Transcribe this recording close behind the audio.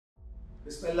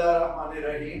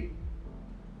Bismillahirrahmanirrahim.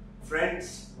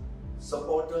 Friends,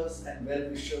 supporters and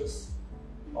well-wishers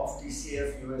of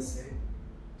TCF USA,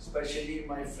 especially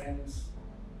my friends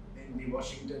in the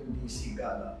Washington DC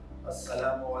Gala,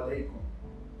 Assalamu alaikum.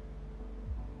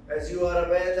 As you are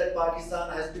aware that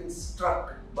Pakistan has been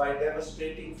struck by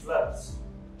devastating floods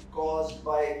caused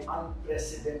by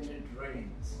unprecedented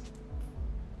rains.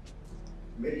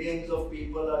 Millions of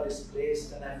people are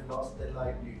displaced and have lost their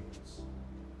livelihoods.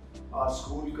 Our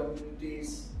school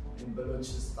communities in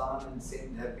Balochistan and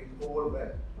Sindh have been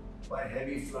overwhelmed by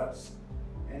heavy floods,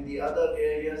 and the other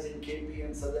areas in KP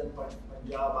and Southern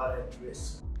Punjab are at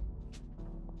risk.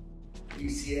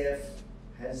 TCF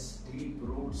has deep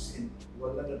roots in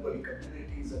vulnerable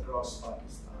communities across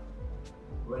Pakistan.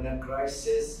 When a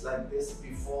crisis like this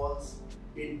befalls,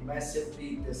 it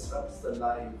massively disrupts the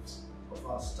lives of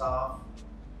our staff,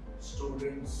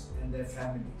 students and their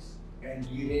families, and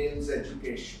derails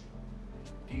education.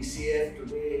 TCF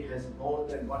today has more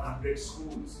than 100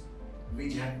 schools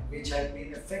which have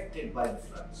been affected by the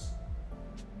floods.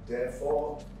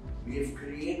 Therefore, we have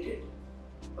created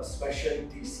a special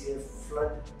TCF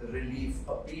Flood Relief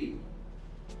Appeal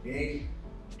aimed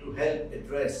to help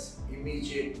address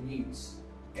immediate needs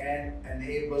and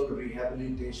enable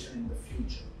rehabilitation in the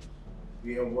future.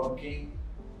 We are working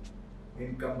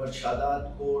in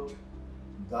Shadat Court,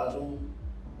 Daru,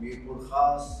 Mirpur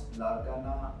Khas,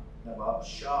 Larkana, Nawab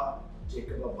Shah,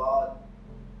 Jacobabad,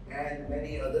 and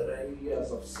many other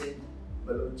areas of Sindh,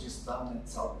 Balochistan and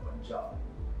South Punjab.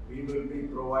 We will be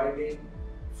providing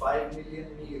 5 million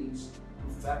meals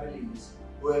to families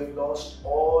who have lost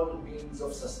all means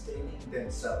of sustaining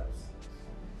themselves.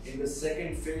 In the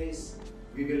second phase,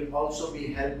 we will also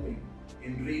be helping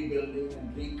in rebuilding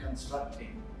and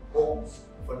reconstructing homes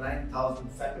for 9,000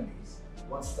 families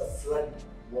once the flood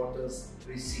waters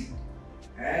recede,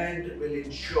 and will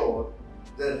ensure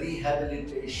the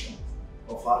rehabilitation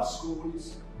of our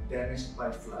schools damaged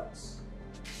by floods.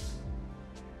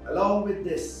 Along with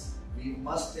this, we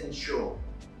must ensure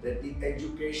that the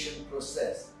education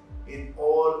process in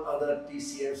all other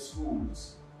TCF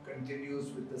schools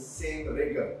continues with the same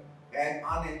rigor and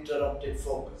uninterrupted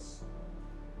focus.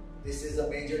 This is a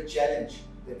major challenge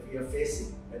that we are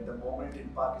facing at the moment in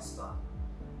Pakistan,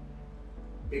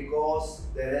 because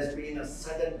there has been a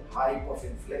sudden hike of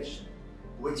inflation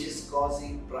which is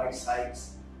causing price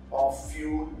hikes of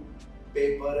fuel,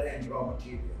 paper and raw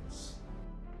materials.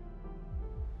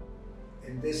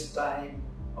 In this time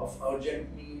of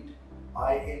urgent need,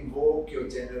 I invoke your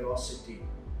generosity.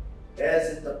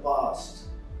 As in the past,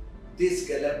 this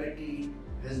calamity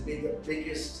has been the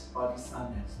biggest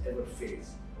Pakistan has ever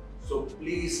faced. So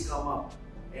please come up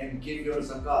and give your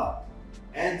zakat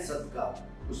and sadaqah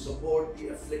to support the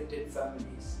afflicted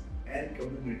families and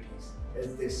communities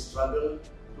as they struggle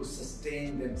to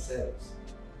sustain themselves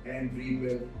and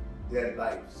rebuild their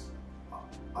lives.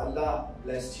 Allah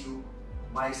bless you.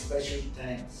 My special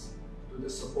thanks to the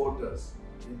supporters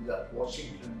in the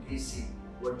Washington DC,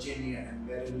 Virginia and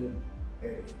Maryland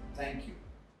area. Thank you.